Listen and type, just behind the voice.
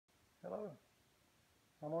Hello,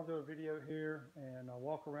 I'm going to do a video here and I'll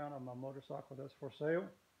walk around on my motorcycle that's for sale.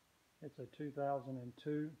 It's a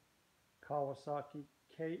 2002 Kawasaki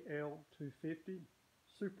KL250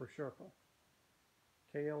 Super Sherpa.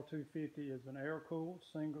 KL250 is an air-cooled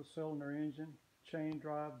single-cylinder engine, chain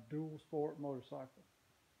drive, dual sport motorcycle.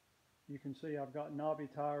 You can see I've got knobby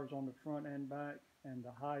tires on the front and back and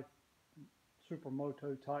the high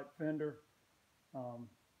supermoto type fender.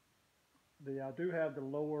 I do have the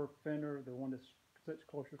lower fender, the one that sits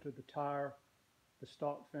closer to the tire, the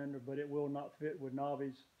stock fender, but it will not fit with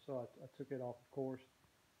knobbies, so I took it off, of course.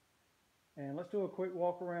 And let's do a quick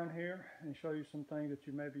walk around here and show you some things that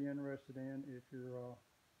you may be interested in if you're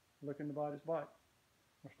looking to buy this bike.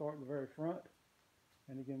 I'll start at the very front,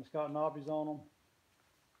 and again, it's got knobbies on them.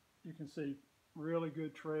 You can see really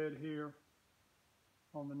good tread here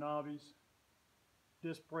on the knobbies.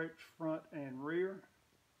 Disc brakes front and rear.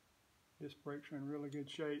 Disc brakes are in really good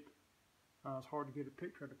shape. It's hard to get a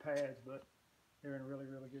picture of the pads, but they're in really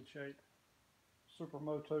good shape.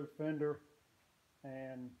 Supermoto fender,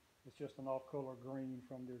 and it's just an off-color green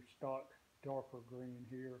from their stock darker green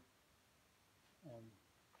here,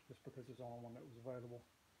 just because it's the only one that was available.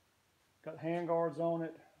 Got hand guards on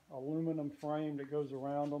it, aluminum frame that goes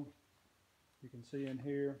around them. You can see in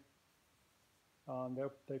here,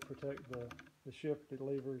 they protect the shifted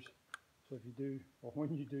levers. So if you do, or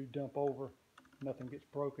when you do dump over, nothing gets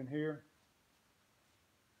broken here.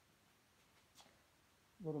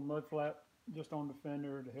 Little mud flap just on the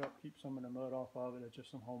fender to help keep some of the mud off of it. It's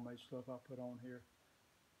just some homemade stuff I put on here.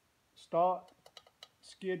 Stock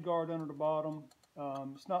skid guard under the bottom.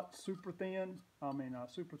 It's not super thin,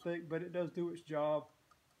 super thick, but it does do its job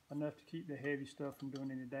enough to keep the heavy stuff from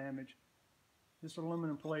doing any damage. This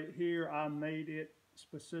aluminum plate here, I made it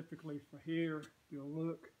specifically for here. If you'll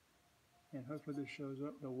look, and hopefully this shows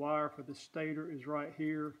up, the wire for the stator is right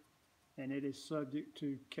here, and it is subject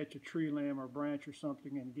to catch a tree limb or branch or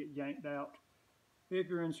something and get yanked out if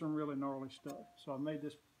you're in some really gnarly stuff. So I made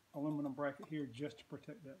this aluminum bracket here just to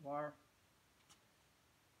protect that wire.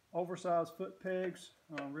 Oversized foot pegs,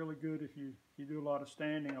 really good if you do a lot of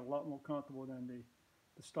standing, a lot more comfortable than the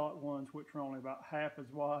stock ones, which are only about half as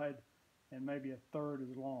wide and maybe a third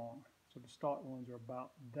as long. So the stock ones are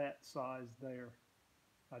about that size there.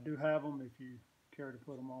 I do have them if you care to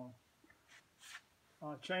put them on.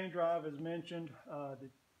 Chain drive as mentioned, the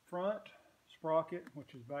front sprocket,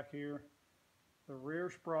 which is back here, the rear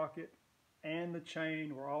sprocket, and the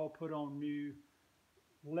chain were all put on new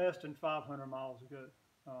less than 500 miles ago.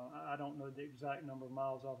 I don't know the exact number of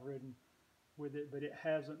miles I've ridden with it, but it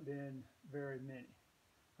hasn't been very many.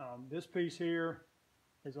 This piece here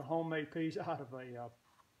is a homemade piece out of a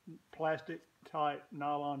plastic type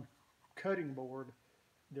nylon cutting board.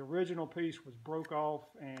 The original piece was broke off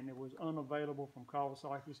and it was unavailable from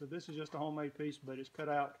Kawasaki, so this is just a homemade piece, but it's cut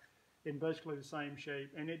out in basically the same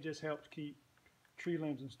shape, and it just helps keep tree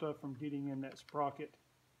limbs and stuff from getting in that sprocket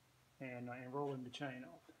and rolling the chain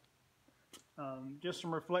off. Just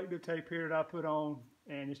some reflective tape here that I put on,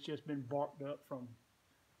 and it's just been barked up from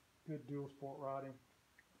good dual sport riding.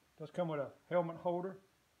 It does come with a helmet holder,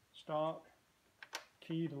 stock,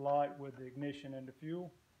 key to light with the ignition and the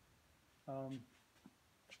fuel.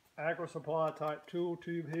 Agri supply type tool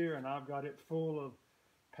tube here, and I've got it full of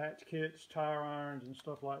patch kits, tire irons, and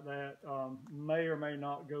stuff like that. May or may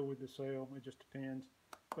not go with the sale, it just depends.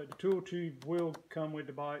 But the tool tube will come with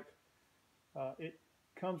the bike. It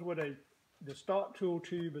comes with the stock tool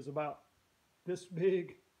tube is about this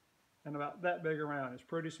big and about that big around. It's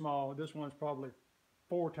pretty small. This one's probably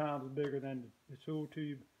 4 times bigger than the tool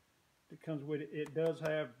tube that comes with it. It does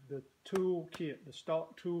have the tool kit, the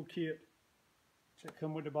stock tool kit that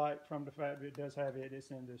come with the bike from the factory. It does have it.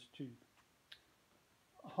 It's in this tube.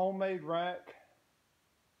 Homemade rack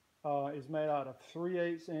is made out of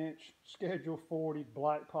 3/8 inch Schedule 40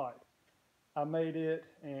 black pipe. I made it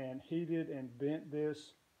and heated and bent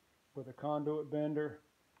this with a conduit bender.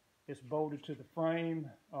 It's bolted to the frame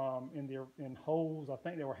in holes. I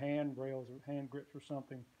think they were hand rails or hand grips or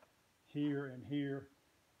something here and here,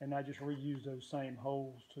 and I just reused those same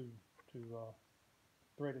holes to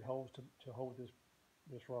threaded holes to hold this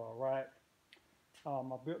rack.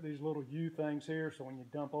 I built these little U things here so when you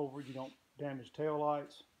dump over you don't damage tail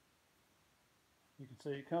lights. You can see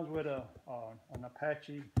it comes with an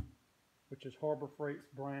Apache, which is Harbor Freight's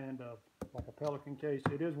brand of like a Pelican case.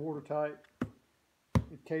 It is watertight.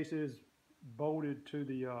 The case is bolted to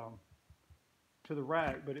the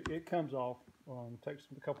rack, but it comes off. It takes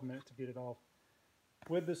a couple minutes to get it off.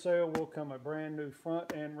 With the sale will come a brand new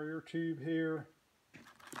front and rear tube here.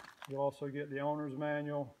 You'll also get the owner's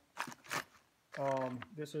manual.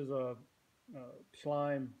 This is a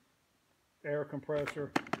slime air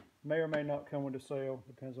compressor. May or may not come with the sale,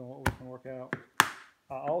 depends on what we can work out.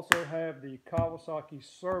 I also have the Kawasaki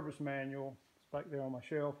service manual. It's back there on my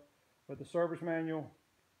shelf, but the service manual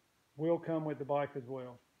will come with the bike as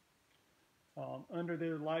well. Under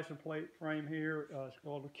the license plate frame here, it's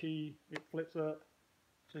called a key. It flips up,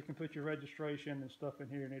 so you can put your registration and stuff in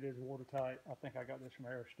here, and it is watertight. I think I got this from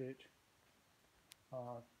Air Stitch.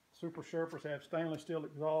 Super Sherpas have stainless steel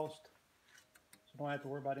exhaust, so don't have to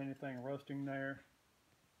worry about anything rusting there.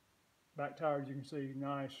 Back tires, you can see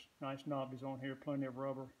nice knobbies on here, plenty of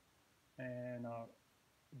rubber, and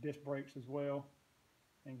disc brakes as well.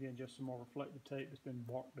 And again, just some more reflective tape that's been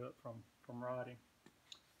barked up from riding.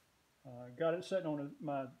 Got it sitting on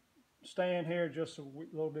my stand here, just a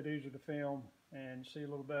little bit easier to film and see a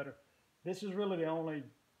little better. This is really the only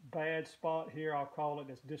bad spot here, I'll call it,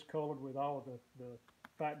 that's discolored with all of the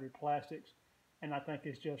factory plastics. And I think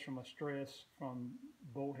it's just from a stress from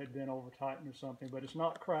bolt had been over tightened or something, but it's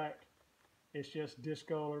not cracked. It's just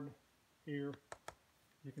discolored here.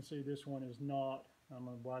 You can see this one is not. I don't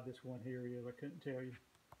know why this one here is, I couldn't tell you.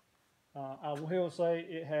 I will say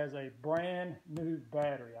it has a brand new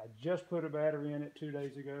battery. I just put a battery in it 2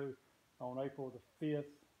 days ago on April the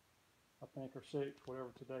 5th, I think, or 6th,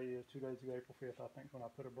 whatever today is. 2 days ago, April 5th, I think, when I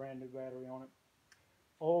put a brand new battery on it.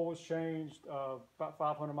 Oil was changed about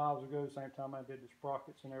 500 miles ago, same time I did the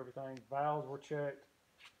sprockets and everything. Valves were checked.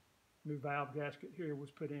 New valve gasket here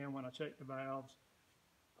was put in when I checked the valves.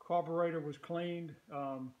 Carburetor was cleaned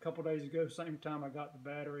a couple days ago, same time I got the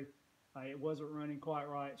battery. It wasn't running quite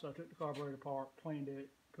right, so I took the carburetor apart, cleaned it,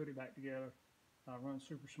 put it back together. Runs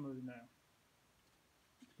super smooth now.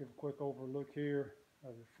 Let's give a quick overlook here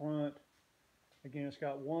of the front. Again, it's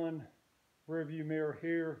got one rear view mirror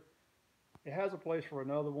here. It has a place for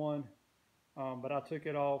another one, but I took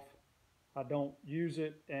it off. I don't use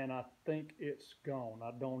it, and I think it's gone.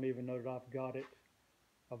 I don't even know that I've got it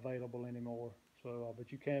available anymore. So,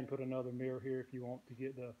 but you can put another mirror here if you want to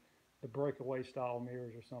get the breakaway style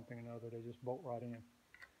mirrors or something or another. They just bolt right in.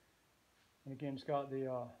 And again, it's got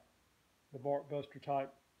the bark buster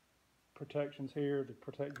type protections here to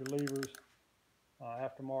protect the levers,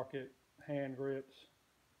 aftermarket hand grips.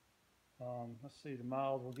 Let's see the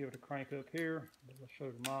miles. We'll give it a crank up here. Let's show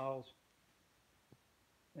the miles.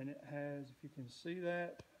 And it has, if you can see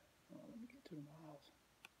that, let me get to the miles.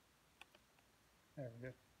 There we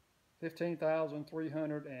go.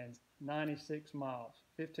 15,396 miles.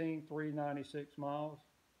 15,396 miles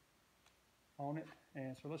on it.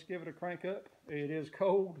 And so let's give it a crank up. It is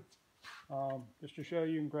cold. Just to show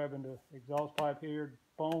you, I'm grabbing the exhaust pipe here,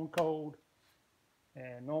 bone cold.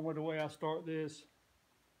 And normally the way I start this,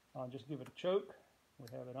 I'll just give it a choke. We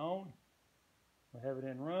have it on. We have it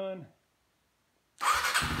in run.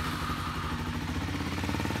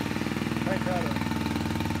 Crank that up.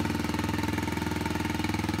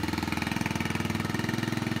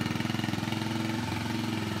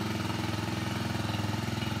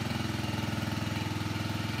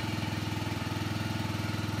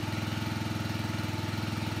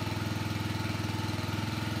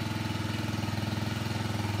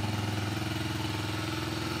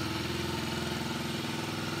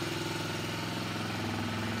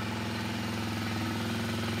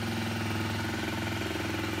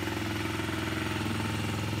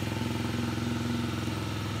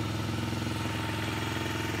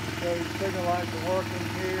 So the signal lights are working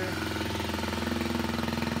here.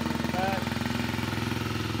 Back.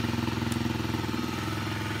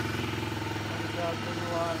 Underside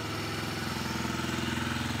signal light.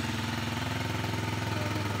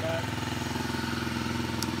 And in the back.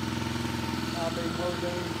 High beam, low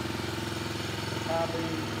beam. High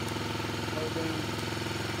beam, low beam.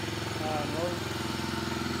 High and low.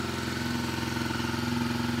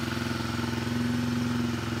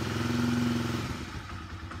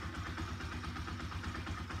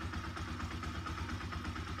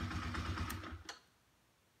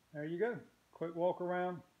 There you go. Quick walk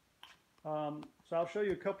around. So I'll show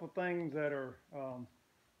you a couple of things that are,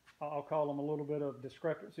 I'll call them a little bit of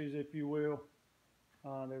discrepancies, if you will.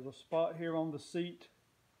 There's a spot here on the seat.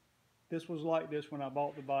 This was like this when I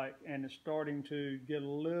bought the bike, and it's starting to get a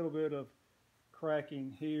little bit of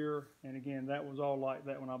cracking here. And again, that was all like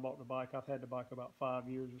that when I bought the bike. I've had the bike about 5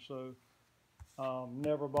 years or so.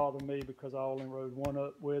 Never bothered me because I only rode one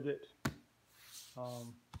up with it.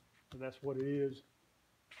 So that's what it is.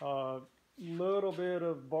 Little bit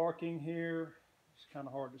of barking here. It's kind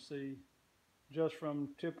of hard to see. Just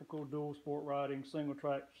from typical dual sport riding, single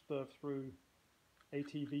track stuff through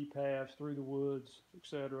ATV paths, through the woods,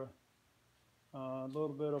 etc. A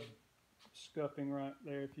little bit of scuffing right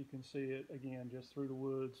there if you can see it. Again, just through the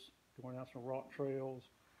woods, going out some rock trails.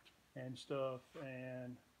 and stuff,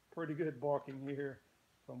 and pretty good barking here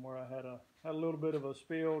from where I had a little bit of a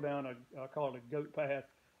spill down I call it a goat path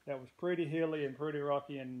that was pretty hilly and pretty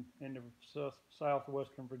rocky in the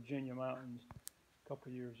southwestern Virginia mountains a couple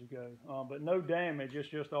of years ago. But no damage, it's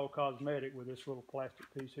just all cosmetic with this little plastic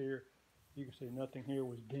piece here. You can see nothing here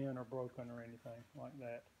was bent or broken or anything like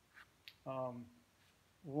that. A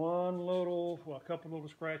couple little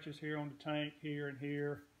scratches here on the tank here and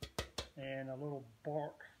here, and a little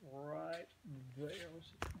bark right there.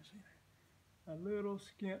 Let's see. A little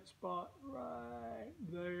skint spot right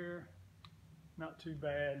there. Not too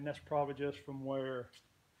bad, and that's probably just from where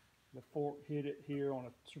the fork hit it here on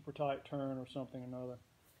a super tight turn or something or another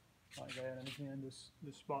like that. And again, this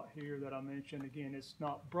spot here that I mentioned, again, it's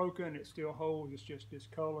not broken, it still holds, it's just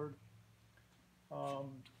discolored.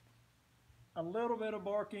 A little bit of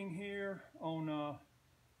barking here on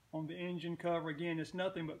the engine cover. Again, it's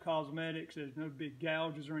nothing but cosmetics. There's no big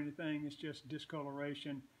gouges or anything. It's just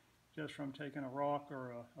discoloration just from taking a rock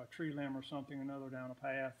or a tree limb or something or another down a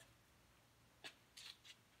path.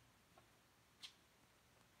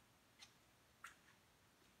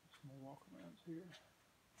 Some more walk arounds here.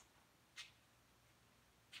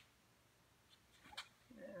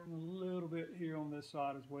 And a little bit here on this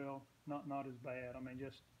side as well. Not as bad. I mean,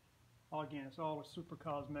 just, again, it's all super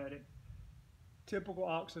cosmetic. Typical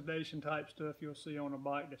oxidation type stuff you'll see on a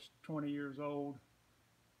bike that's 20 years old.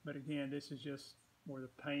 But again, this is just where the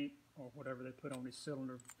paint or whatever they put on these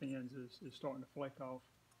cylinder fins is starting to flake off.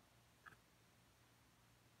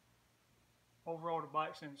 Overall, the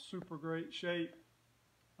bike's in super great shape.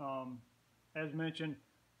 As mentioned,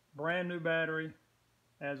 brand new battery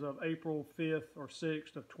as of April 5th or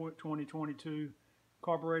 6th of 2022.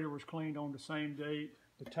 Carburetor was cleaned on the same date.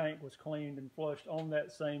 The tank was cleaned and flushed on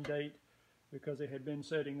that same date because it had been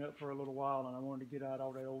setting up for a little while, and I wanted to get out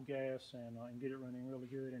all that old gas and get it running really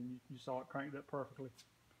good, and you saw it cranked up perfectly.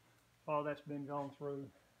 All that's been gone through.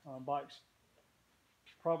 Bike's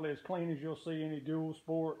probably as clean as you'll see any dual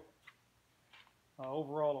sport.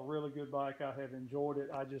 Overall, a really good bike. I have enjoyed it.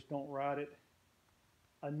 I just don't ride it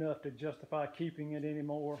enough to justify keeping it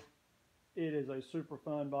anymore. It is a super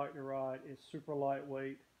fun bike to ride. It's super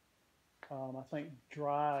lightweight. I think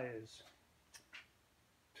dry is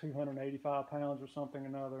 285 pounds or something or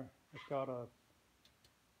another. It's got a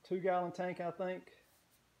 2-gallon tank, I think.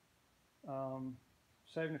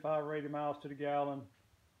 75 or 80 miles to the gallon.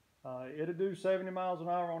 It'll do 70 miles an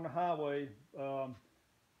hour on the highway.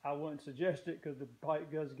 I wouldn't suggest it because the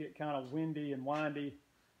bike does get kind of windy and windy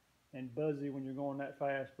and buzzy when you're going that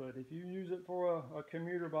fast. But if you use it for a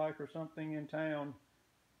commuter bike or something in town,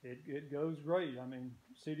 it goes great. I mean,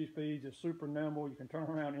 city speeds is super nimble. You can turn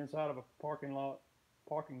around inside of a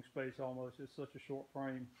parking space almost. It's such a short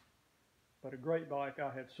frame. But a great bike.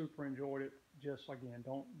 I have super enjoyed it. Just again,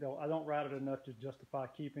 I don't ride it enough to justify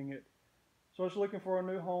keeping it. So it's looking for a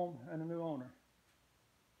new home and a new owner.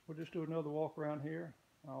 We'll just do another walk around here.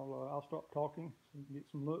 I'll stop talking so you can get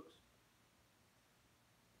some looks.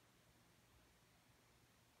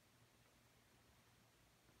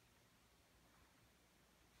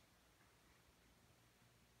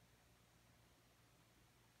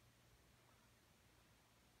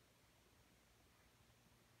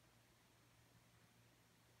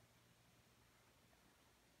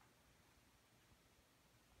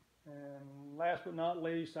 And last but not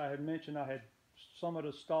least, I had mentioned I had some of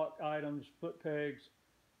the stock items, foot pegs,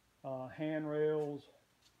 handrails,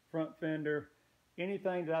 front fender,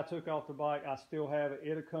 anything that I took off the bike, I still have it.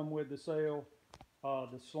 It'll come with the sale.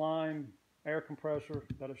 The slime air compressor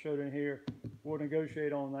that I showed in here, we'll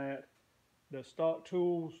negotiate on that. The stock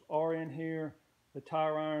tools are in here. The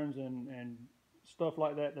tire irons and stuff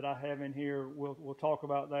like that I have in here, we'll talk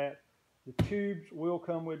about that. The tubes will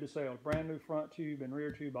come with the sale. Brand new front tube and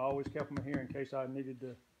rear tube. I always kept them here in case I needed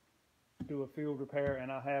to do a field repair,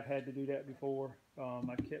 and I have had to do that before.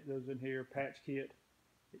 I kept those in here, patch kit,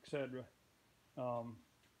 etc.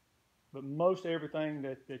 But most everything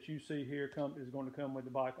that you see here is going to come with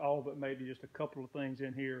the bike, all but maybe just a couple of things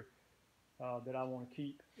in here that I want to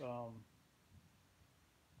keep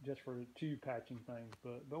just for the tube patching things.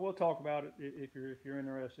 But we'll talk about it if you're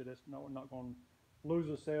interested. We're not going to lose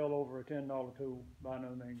a sale over a $10 tool by no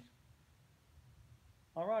means.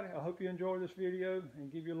 Alrighty, I hope you enjoyed this video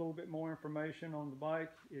and give you a little bit more information on the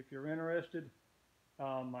bike. If you're interested,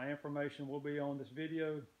 my information will be on this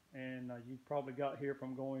video, and you probably got here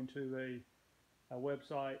from going to a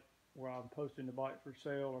website where I'm posting the bike for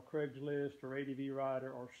sale, or Craigslist, or ADV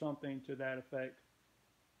Rider, or something to that effect.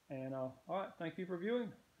 And alright, thank you for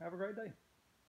viewing. Have a great day.